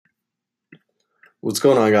What's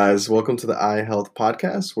going on, guys? Welcome to the Eye Health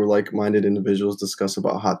Podcast, where like-minded individuals discuss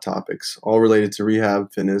about hot topics, all related to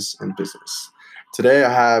rehab, fitness, and business. Today,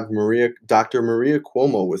 I have Dr. Maria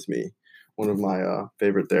Cuomo with me, one of my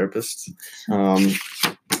favorite therapists.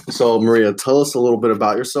 So, Maria, tell us a little bit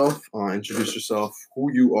about yourself. Introduce yourself,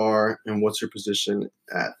 who you are, and what's your position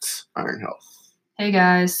at Iron Health. Hey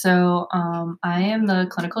guys, I am the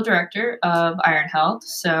clinical director of Iron Health.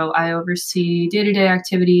 So I oversee day-to-day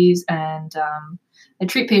activities and I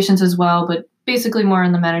treat patients as well, but basically more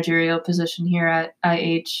in the managerial position here at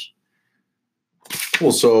IH.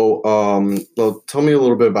 Cool. So, well, tell me a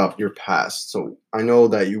little bit about your past. So, I know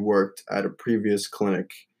that you worked at a previous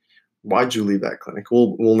clinic. Why'd you leave that clinic?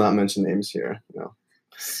 We'll not mention names here. No.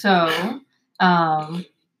 So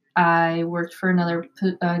I worked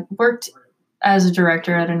as a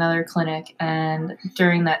director at another clinic, and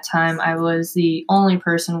during that time, I was the only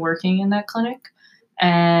person working in that clinic,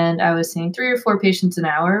 and I was seeing 3 or 4 patients an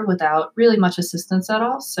hour without really much assistance at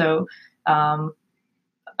all. So,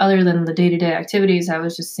 other than the day-to-day activities, I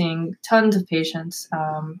was just seeing tons of patients,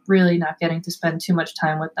 really not getting to spend too much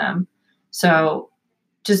time with them. So,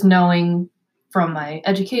 just knowing from my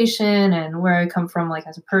education and where I come from, like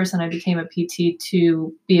as a person, I became a PT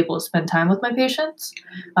to be able to spend time with my patients.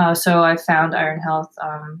 So I found Iron Health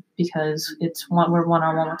because we're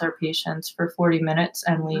one-on-one with our patients for 40 minutes,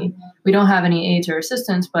 and we don't have any aides or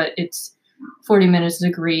assistants, but it's 40 minutes is a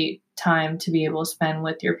great time to be able to spend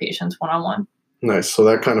with your patients one-on-one. Nice. So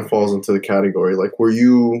that kind of falls into the category. Like,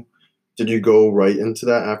 did you go right into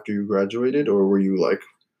that after you graduated, or were you like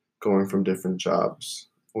going from different jobs?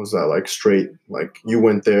 Was that like straight, like you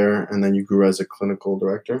went there and then you grew as a clinical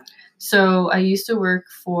director? So I used to work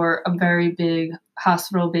for a very big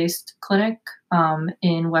hospital-based clinic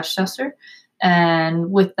in Westchester.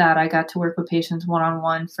 And with that, I got to work with patients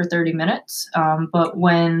one-on-one for 30 minutes. But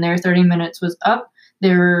when their 30 minutes was up,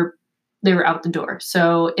 they were out the door.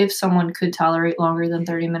 So if someone could tolerate longer than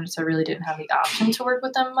 30 minutes, I really didn't have the option to work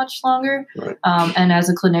with them much longer. Right. And as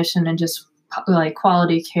a clinician and just like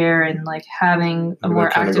quality care and like having a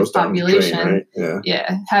more active population, drain,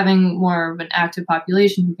 right? Having more of an active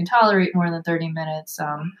population who can tolerate more than 30 minutes.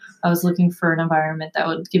 I was looking for an environment that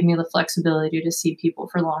would give me the flexibility to see people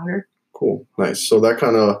for longer. Cool. Nice. So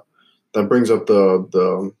that brings up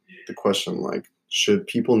the question, like, should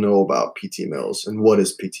people know about PT mills, and what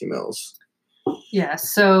is PT mills? Yeah.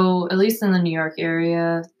 So at least in the New York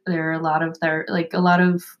area, there are a lot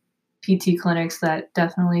of PT clinics that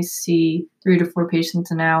definitely see 3 to 4 patients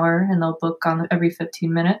an hour, and they'll book on every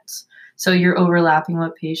 15 minutes. So you're overlapping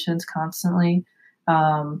with patients constantly.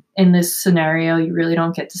 In this scenario, you really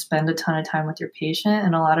don't get to spend a ton of time with your patient,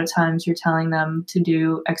 and a lot of times you're telling them to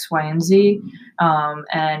do X, Y, and Z,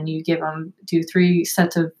 and you do 3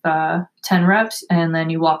 sets of 10 reps, and then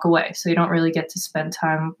you walk away. So you don't really get to spend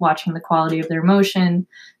time watching the quality of their motion,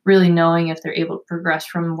 really knowing if they're able to progress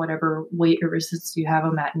from whatever weight or resistance you have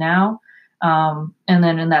them at now. And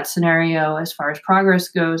then in that scenario, as far as progress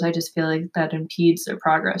goes, I just feel like that impedes their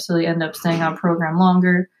progress. So they end up staying on program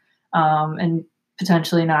longer, and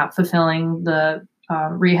potentially not fulfilling the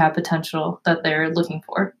rehab potential that they're looking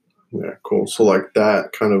for. Yeah, cool. So like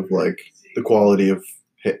that kind of like the quality of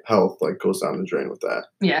health like goes down the drain with that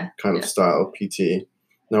kind of style of PT.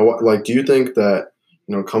 Now, do you think that,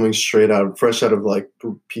 coming fresh out of like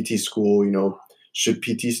PT school, should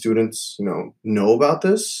PT students, know about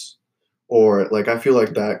this? Or like, I feel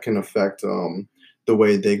like that can affect the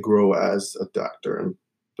way they grow as a doctor in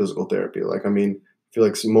physical therapy. Like, I mean, I feel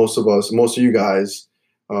like most of you guys,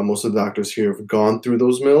 most of the doctors here have gone through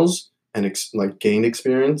those mills and gained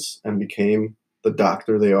experience and became the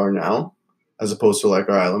doctor they are now, as opposed to like,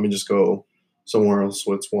 all right, let me just go somewhere else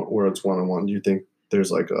where it's one-on-one. Do you think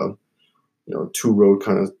there's like a 2-road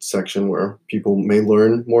kind of section where people may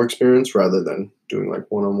learn more experience rather than doing like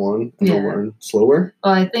one-on-one and they'll learn slower?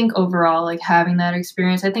 Well, I think overall, like having that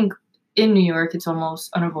experience, I think in New York, it's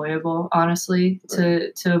almost unavoidable, honestly,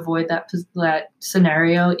 to avoid that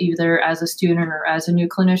scenario, either as a student or as a new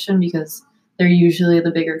clinician, because they're usually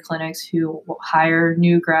the bigger clinics who hire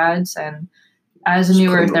new grads. And as a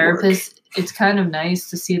newer therapist, it's kind of nice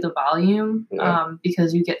to see the volume,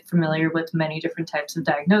 because you get familiar with many different types of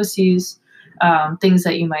diagnoses, things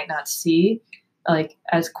that you might not see like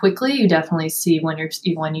as quickly. You definitely see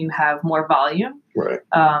when you have more volume, right?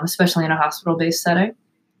 Especially in a hospital-based setting.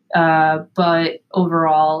 But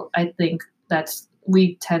overall, I think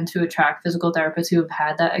we tend to attract physical therapists who have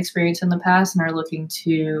had that experience in the past and are looking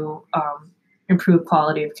to improve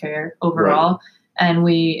quality of care overall. Right. And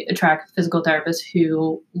we attract physical therapists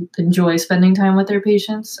who enjoy spending time with their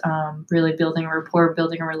patients, really building a rapport,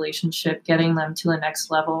 building a relationship, getting them to the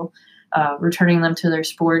next level. returning them to their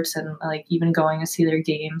sports and like even going to see their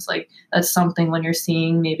games. Like that's something when you're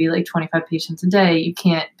seeing maybe like 25 patients a day, you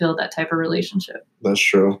can't build that type of relationship. That's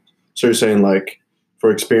true. So you're saying like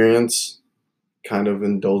for experience, kind of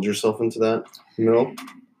indulge yourself into that,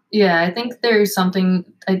 Yeah, I think there's something,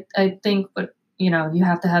 I think, but you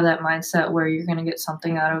have to have that mindset where you're going to get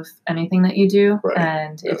something out of anything that you do. Right.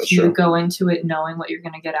 And if you go into it knowing what you're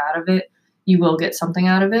going to get out of it, you will get something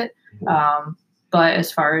out of it. Mm-hmm. But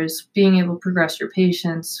as far as being able to progress your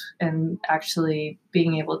patients and actually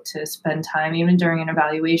being able to spend time, even during an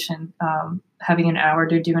evaluation, having an hour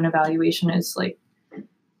to do an evaluation is like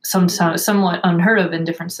somewhat unheard of in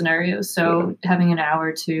different scenarios. So having an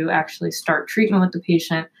hour to actually start treatment with the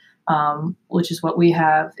patient, which is what we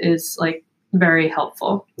have, is like very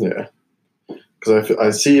helpful. Yeah. Because I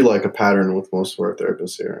see like a pattern with most of our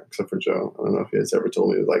therapists here, except for Joe. I don't know if he has ever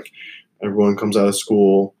told me, like everyone comes out of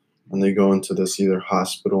school and they go into this either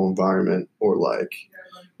hospital environment or like,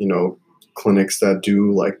 clinics that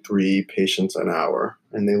do like 3 patients an hour,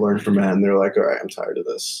 and they learn from that and they're like, all right, I'm tired of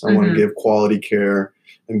this. I want to give quality care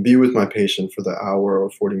and be with my patient for the hour or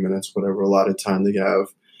 40 minutes, whatever allotted time they have,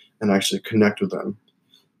 and actually connect with them.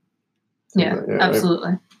 Yeah,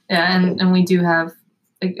 absolutely. Yeah, and we do have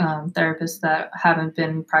therapists that haven't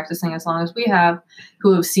been practicing as long as we have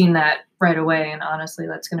who have seen that right away, and honestly,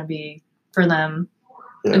 that's going to be for them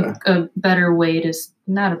a better way to,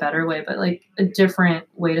 not a better way, but like a different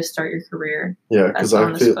way to start your career. Yeah, because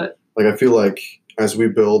I feel like as we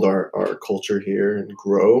build our culture here and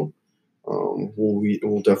grow,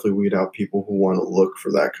 we'll definitely weed out people who want to look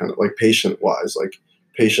for that kind of, like, patient-wise. Like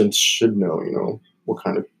patients should know, what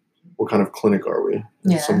kind of clinic are we?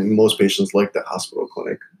 Yeah. So most patients like the hospital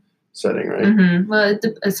clinic setting, right? Mm-hmm. Well,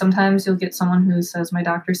 sometimes you'll get someone who says, my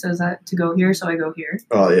doctor says that to go here, so I go here.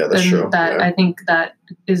 Oh, yeah, that's true. I think that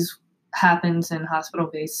happens in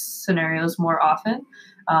hospital-based scenarios more often.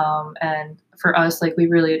 And for us, like, we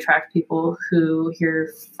really attract people who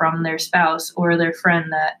hear from their spouse or their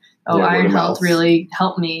friend that, Iron Health really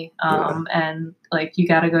helped me. And like, you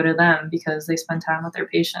got to go to them because they spend time with their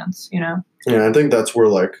patients, Yeah, I think that's where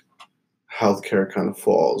like healthcare kind of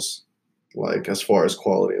falls, like as far as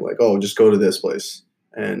quality, like, just go to this place.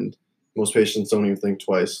 And most patients don't even think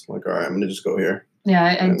twice, like, all right, I'm going to just go here.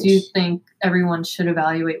 Yeah, I do think everyone should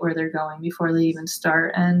evaluate where they're going before they even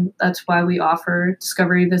start. And that's why we offer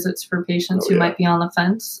discovery visits for patients who might be on the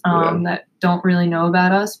fence, that don't really know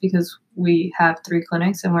about us, because we have 3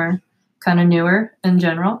 clinics and we're kind of newer in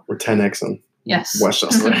general. We're 10X in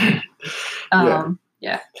Westchester.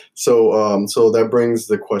 Yeah. So that brings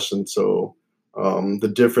the question. So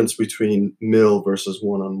the difference between mill versus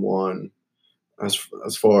one-on-one, as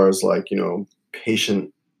far as like,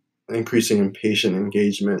 increasing in patient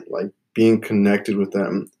engagement, like being connected with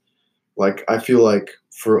them. Like, I feel like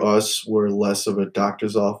for us, we're less of a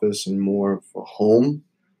doctor's office and more of a home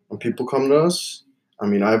when people come to us. I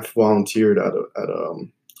mean, I've volunteered at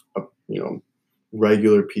a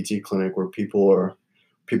regular PT clinic where people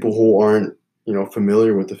who aren't,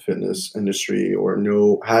 familiar with the fitness industry or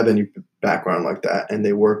have any background like that, and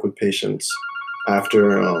they work with patients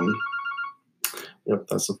after. Yep,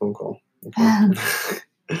 that's the phone call. Okay.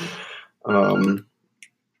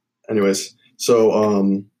 Anyways, so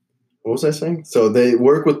what was I saying? So they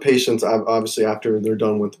work with patients, obviously, after they're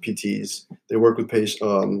done with PTs. They work with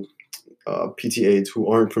PT aides who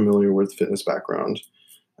aren't familiar with fitness background.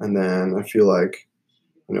 And then I feel like,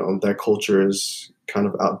 that culture is kind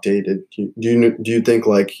of outdated. Do you think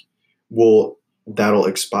like that'll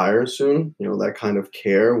expire soon? That kind of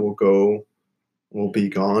care will be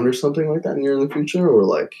gone or something like that near in the future, or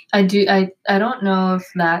like? I don't know if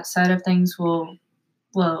that side of things will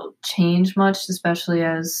change much, especially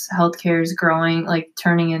as healthcare is growing, like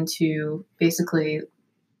turning into basically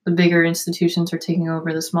the bigger institutions are taking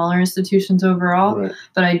over the smaller institutions overall. Right.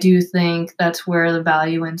 But I do think that's where the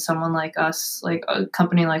value in someone like us, like a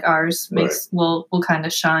company like ours, will kind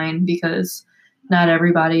of shine, because not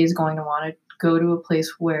everybody is going to want to go to a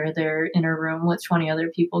place where they're in a room with 20 other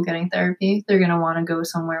people getting therapy. They're going to want to go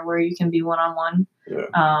somewhere where you can be one-on-one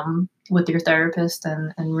with your therapist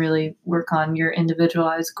and really work on your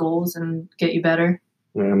individualized goals and get you better.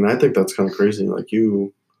 Yeah, I mean, I think that's kind of crazy. Like,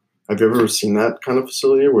 have you ever seen that kind of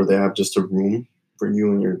facility where they have just a room for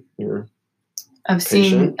you and your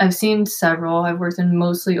patient? I've seen several. I've worked in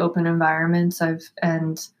mostly open environments.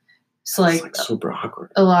 It's like super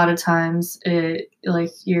awkward. A lot of times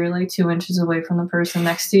you're like 2 inches away from the person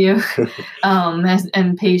next to you.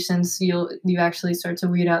 And patients, you actually start to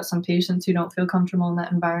weed out some patients who don't feel comfortable in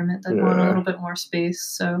that environment, that want a little bit more space.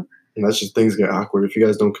 So, and that's just, things get awkward if you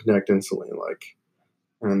guys don't connect instantly. Like,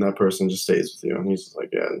 and that person just stays with you, and he's just like,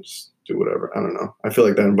 yeah, just do whatever. I don't know. I feel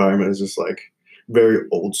like that environment is just like very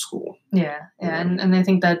old school. Yeah. And I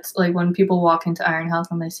think that's like when people walk into Iron Health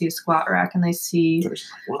and they see a squat rack and they see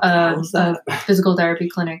a physical therapy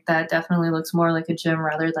clinic that definitely looks more like a gym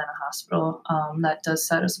rather than a hospital. That does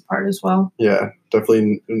set us apart as well. Yeah,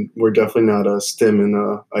 definitely. We're definitely not a stim and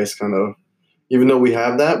a ice kind of. Even though we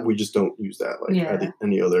have that, we just don't use that like at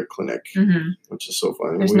any other clinic, which is so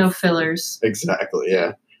funny. There's no fillers. Exactly.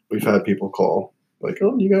 Yeah, we've had people call like,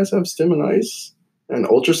 "Oh, you guys have stim and ice and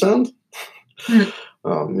ultrasound?"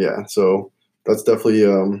 Yeah, so that's definitely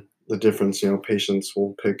the difference. Patients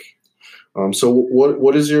will pick. So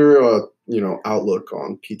what is your outlook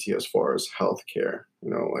on PT as far as healthcare?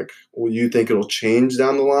 Like, will you think it'll change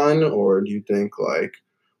down the line, or do you think like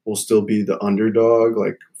we'll still be the underdog,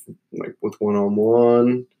 like with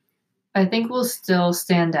one-on-one? I think we'll still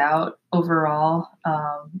stand out overall,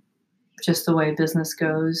 just the way business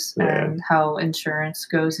goes and how insurance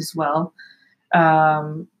goes as well.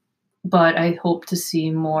 But I hope to see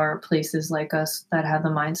more places like us that have the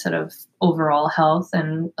mindset of overall health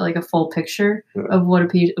and like a full picture of what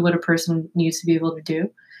a person needs to be able to do.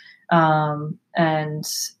 And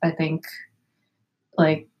I think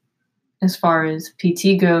like as far as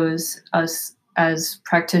PT goes, us as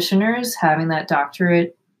practitioners having that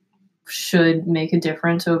doctorate should make a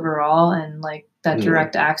difference overall, and like that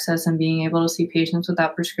direct access and being able to see patients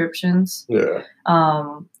without prescriptions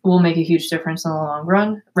will make a huge difference in the long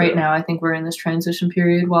run. Right now, I think we're in this transition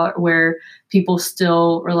period where people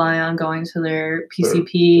still rely on going to their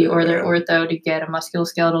PCP or their ortho to get a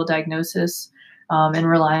musculoskeletal diagnosis, and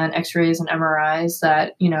rely on x-rays and MRIs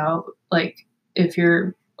that, like if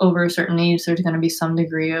you're over a certain age, there's going to be some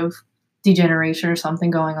degree of degeneration or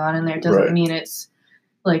something going on in there. It doesn't mean it's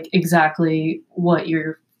like exactly what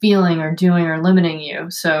you're feeling or doing or limiting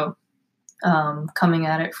you. So coming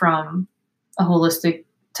at it from a holistic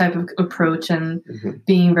type of approach and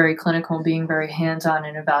being very clinical, being very hands-on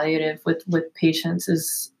and evaluative with patients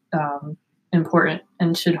is important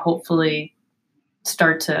and should hopefully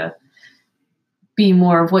start to be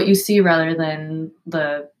more of what you see rather than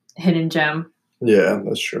the hidden gem. Yeah,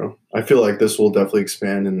 that's true. I feel like this will definitely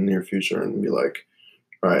expand in the near future and be like,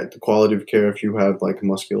 all right, the quality of care, if you have like a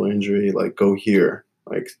muscular injury, like go here.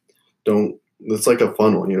 Like it's like a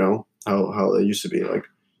funnel, how it used to be. Like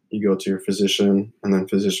you go to your physician and then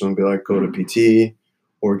physician will be like, go to PT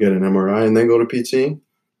or get an MRI and then go to PT.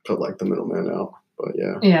 Cut like the middleman out. But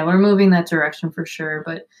yeah. Yeah, we're moving that direction for sure,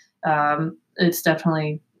 but it's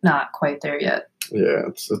definitely not quite there yet. Yeah,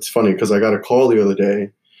 it's funny because I got a call the other day.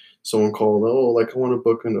 Someone called, I want to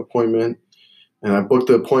book an appointment. And I booked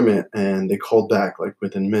the appointment and they called back like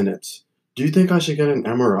within minutes. Do you think I should get an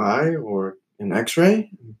MRI or an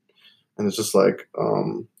x-ray? And it's just like,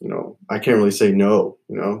 I can't really say no,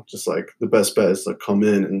 just like the best bet is to come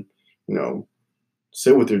in and,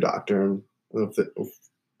 sit with your doctor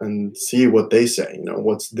and see what they say,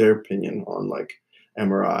 what's their opinion on like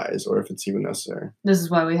MRIs or if it's even necessary. This is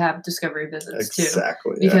why we have discovery visits too.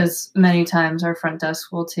 Exactly. Because many times our front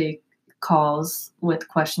desk will take calls with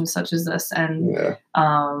questions such as this, and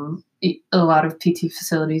a lot of PT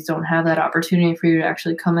facilities don't have that opportunity for you to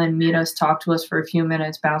actually come in, meet us, talk to us for a few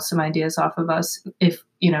minutes, bounce some ideas off of us.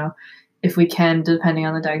 If we can, depending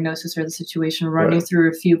on the diagnosis or the situation, run you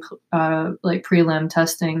through a few like prelim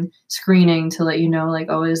testing, screening to let you know, like,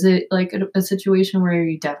 oh, is it like a situation where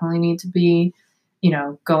you definitely need to be,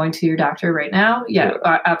 going to your doctor right now? Yeah,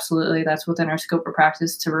 absolutely. That's within our scope of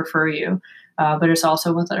practice to refer you. But it's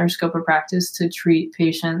also within our scope of practice to treat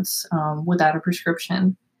patients without a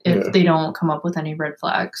prescription if they don't come up with any red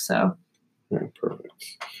flags. So, yeah, perfect.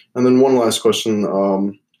 And then one last question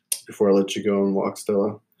before I let you go and walk,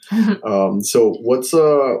 Stella. So what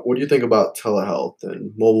do you think about telehealth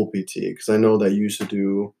and mobile PT? Because I know that you used to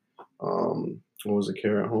do what was it,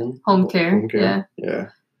 care at home? Home care. Yeah.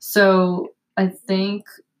 So I think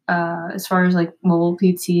as far as like mobile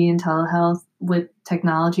PT and telehealth, with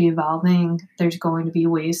technology evolving, there's going to be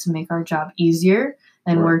ways to make our job easier,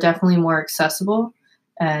 and we're definitely more accessible.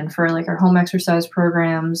 And for like our home exercise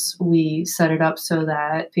programs, we set it up so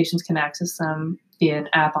that patients can access them via an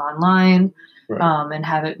app online, and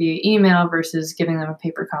have it via email versus giving them a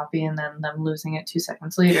paper copy and then them losing it 2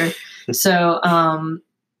 seconds later. So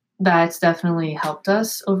that's definitely helped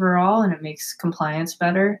us overall, and it makes compliance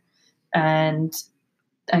better. And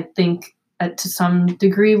I think to some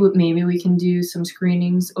degree, maybe we can do some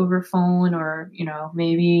screenings over phone or,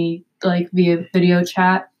 maybe like via video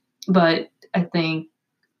chat. But I think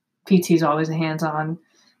PT is always a hands-on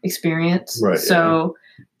experience. Right, so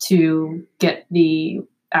to get the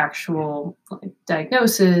actual like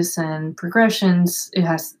diagnosis and progressions,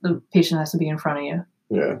 the patient has to be in front of you.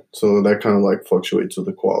 Yeah, so that kind of like fluctuates with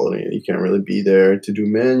the quality. You can't really be there to do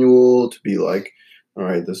manual, to be like, all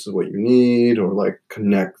right, this is what you need, or like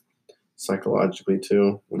connect psychologically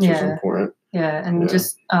too, which is important. Yeah, and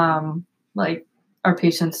just like our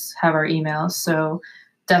patients have our emails, so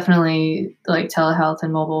definitely like telehealth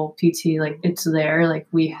and mobile PT, like it's there. Like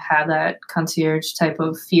we have that concierge type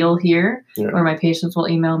of feel here, where my patients will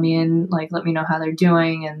email me and like let me know how they're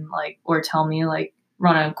doing, and like or tell me like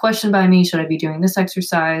run a question by me. Should I be doing this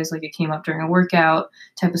exercise? Like it came up during a workout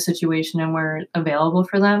type of situation, and we're available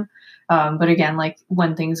for them. But again, like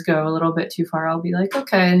when things go a little bit too far, I'll be like,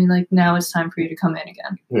 okay, and like now it's time for you to come in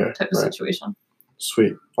again, type of situation.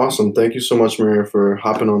 Sweet. Awesome. Thank you so much, Maria, for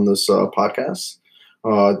hopping on this podcast.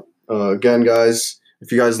 Again, guys,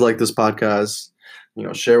 if you guys like this podcast,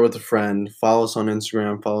 share with a friend, follow us on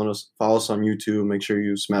Instagram, follow us on YouTube. Make sure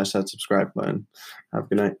you smash that subscribe button. Have a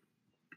good night.